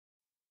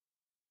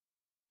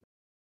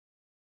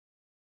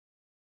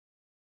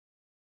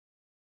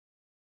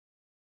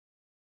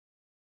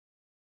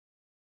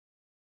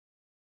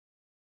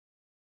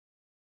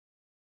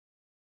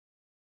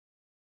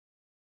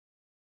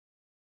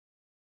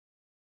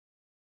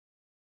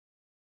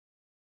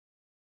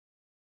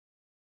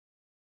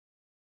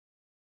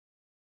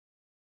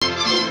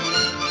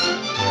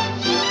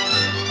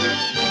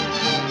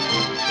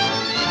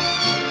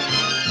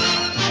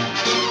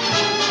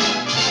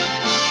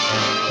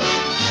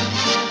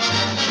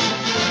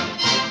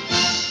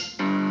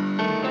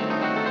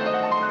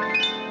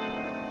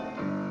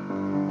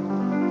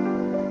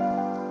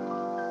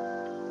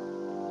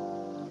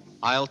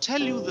I'll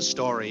tell you the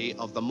story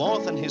of the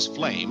moth and his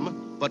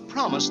flame, but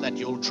promise that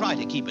you'll try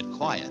to keep it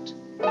quiet.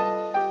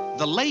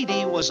 The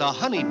lady was a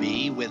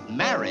honeybee with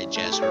marriage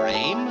as her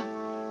aim,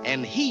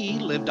 and he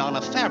lived on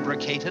a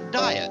fabricated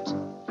diet.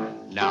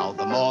 Now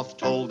the moth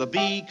told the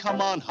bee, come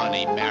on,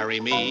 honey, marry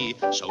me,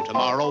 so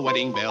tomorrow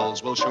wedding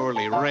bells will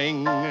surely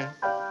ring.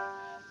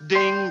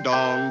 Ding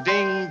dong,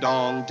 ding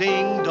dong,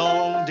 ding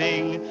dong,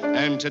 ding,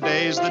 and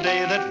today's the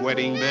day that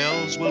wedding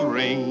bells will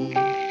ring.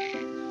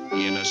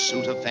 In a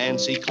suit of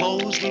fancy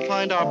clothes, we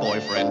find our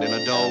boyfriend in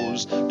a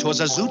doze. 'Twas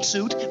a zoot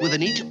suit with a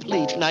neat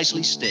pleat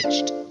nicely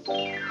stitched.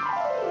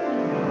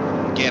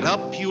 Get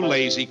up, you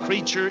lazy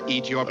creature,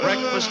 eat your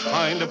breakfast,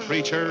 find a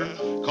preacher,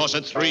 'cause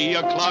at 3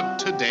 o'clock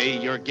today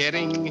you're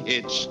getting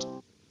hitched.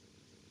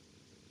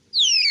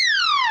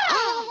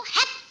 Oh,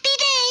 happy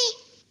day!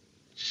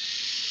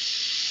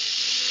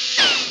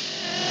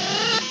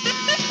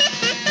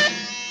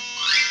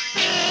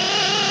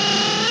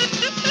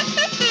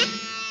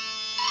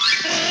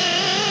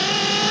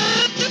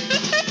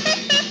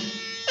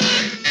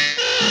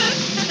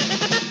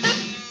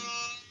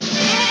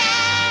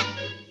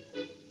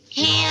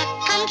 Here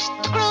comes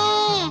the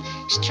groom,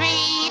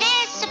 straight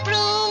as a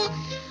broom,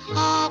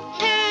 all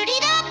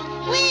purtied up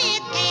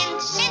with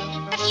incense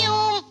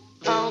perfume.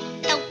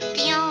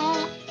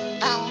 Photophium,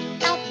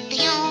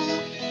 photophium,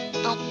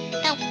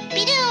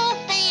 photopidoo,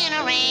 and a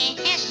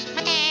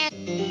raspberry.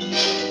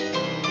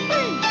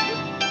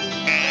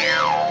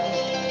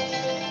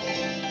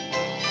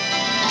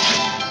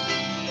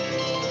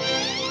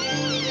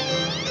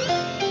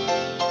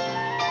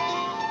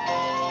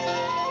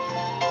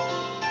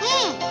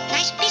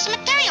 Nice piece of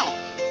material.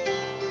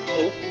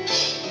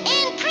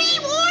 And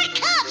pre-war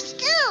cuffs,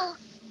 too.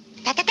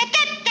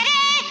 Da-da-da-da-da-da.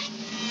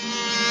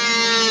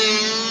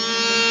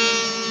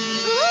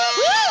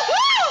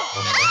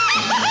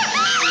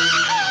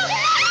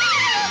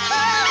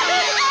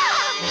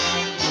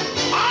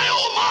 My,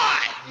 oh my!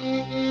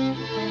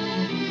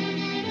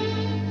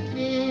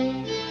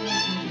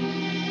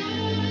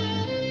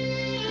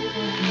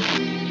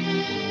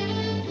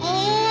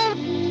 Oh,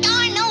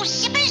 darn those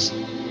zippers.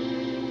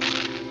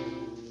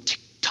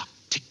 Tick-tock,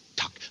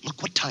 tick-tock,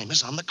 look what time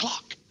is on the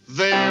clock.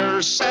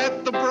 There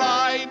sat the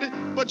bride,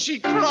 but she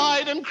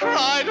cried and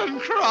cried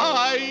and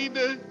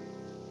cried.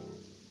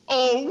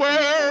 Oh,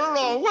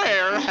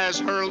 where has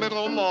her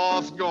little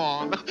moth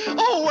gone?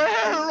 Oh,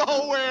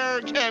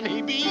 where can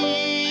he be?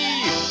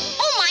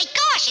 Oh, my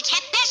gosh, it's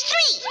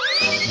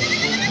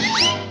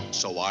 3:30.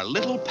 So our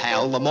little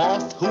pal, the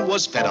moth, who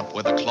was fed up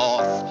with a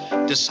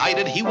cloth,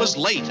 decided he was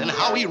late and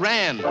how he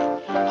ran.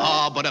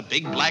 But a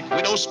big black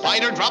widow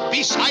spider dropped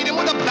beside him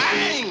with a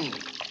bang.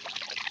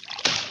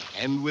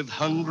 And with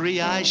hungry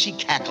eyes, she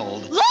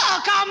cackled.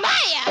 Look, a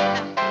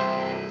man!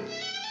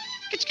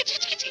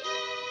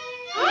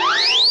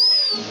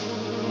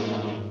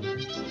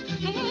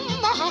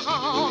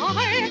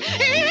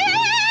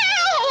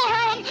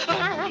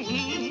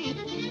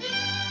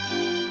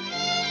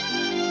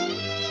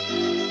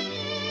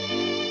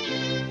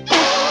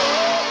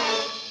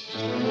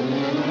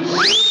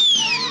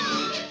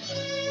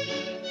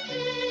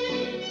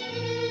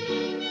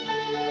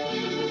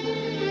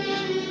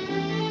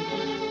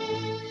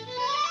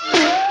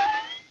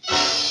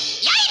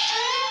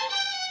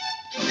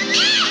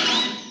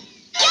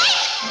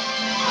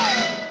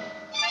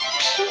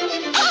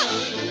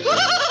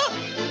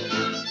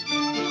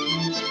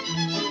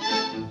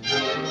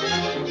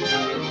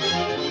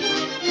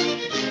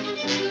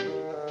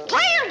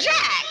 Player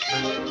Jack!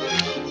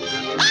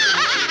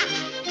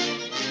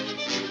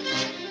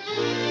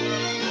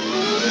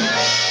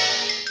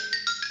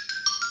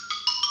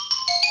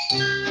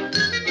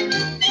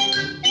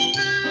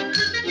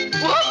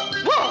 Whoa,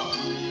 whoa!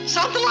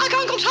 Something like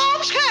Uncle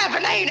Tom's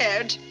Cabin, ain't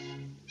it?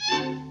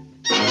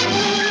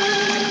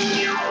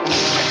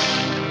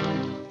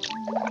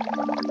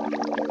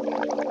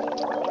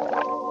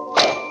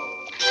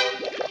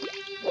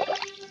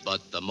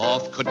 But the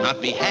moth could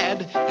not be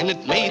had, and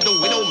it made the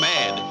widow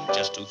mad,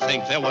 just to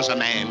think there was a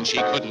man she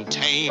couldn't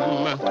tame.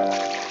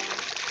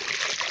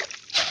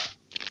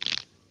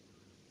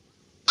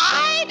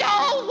 I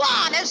don't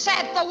want to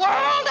set the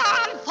world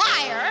on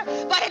fire,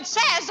 but it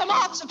says the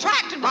moth's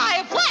attracted by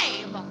a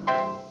flame.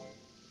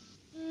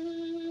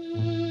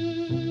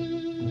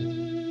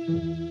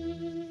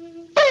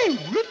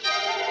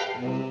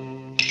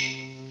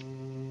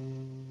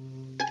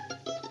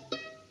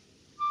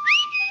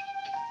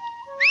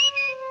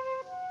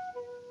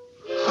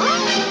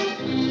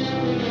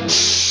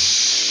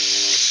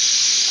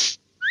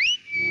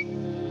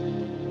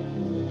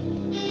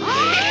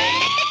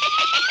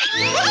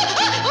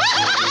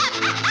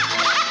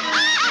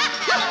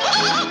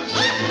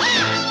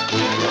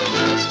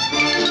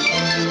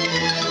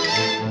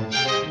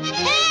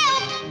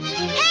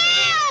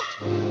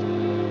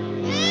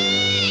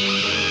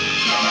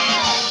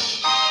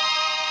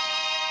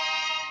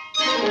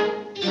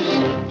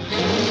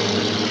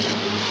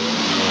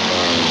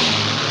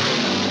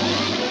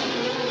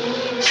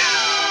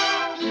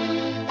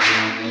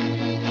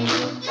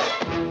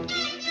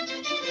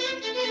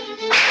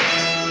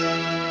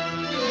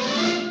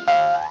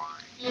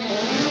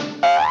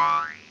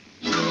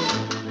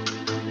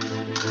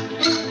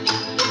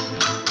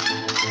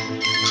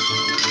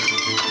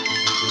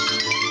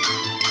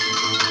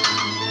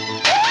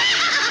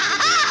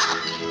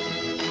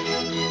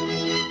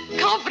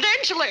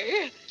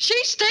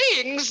 She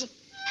stings.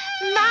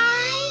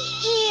 My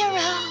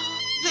hero.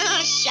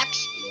 Oh,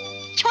 shucks.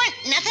 'Twan't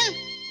nothing.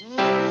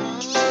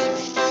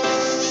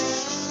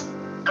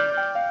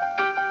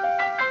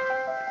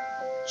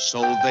 So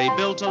they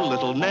built a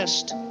little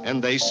nest,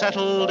 and they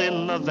settled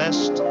in the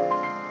vest,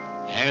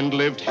 and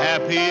lived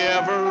happy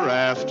ever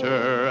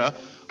after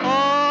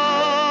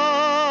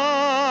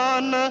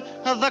on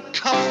the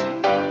cuff.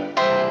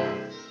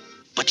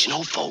 But you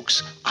know,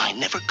 folks, I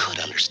never could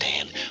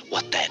understand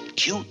what that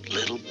cute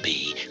little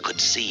bee could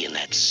see in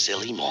that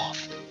silly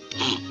moth.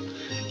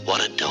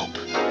 What a dope.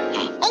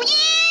 Oh,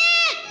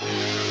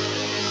 yeah!